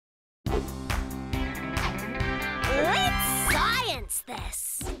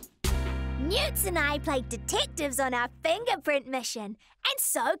fix this. Newts and I played detectives on our fingerprint mission, and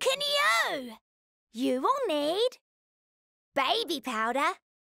so can you. You will need baby powder,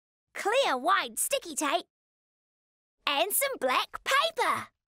 clear white sticky tape, and some black paper.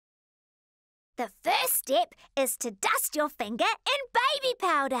 The first step is to dust your finger in baby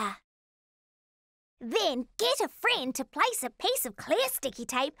powder. Then get a friend to place a piece of clear sticky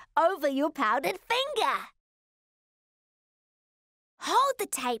tape over your powdered finger. Hold the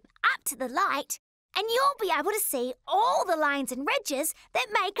tape up to the light and you'll be able to see all the lines and ridges that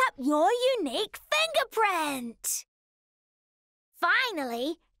make up your unique fingerprint.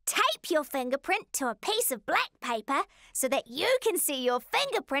 Finally, tape your fingerprint to a piece of black paper so that you can see your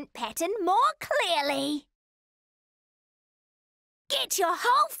fingerprint pattern more clearly. Get your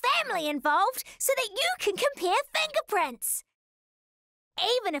whole family involved so that you can compare fingerprints.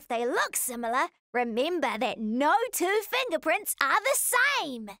 Even if they look similar, remember that no two fingerprints are the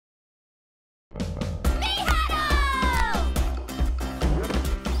same.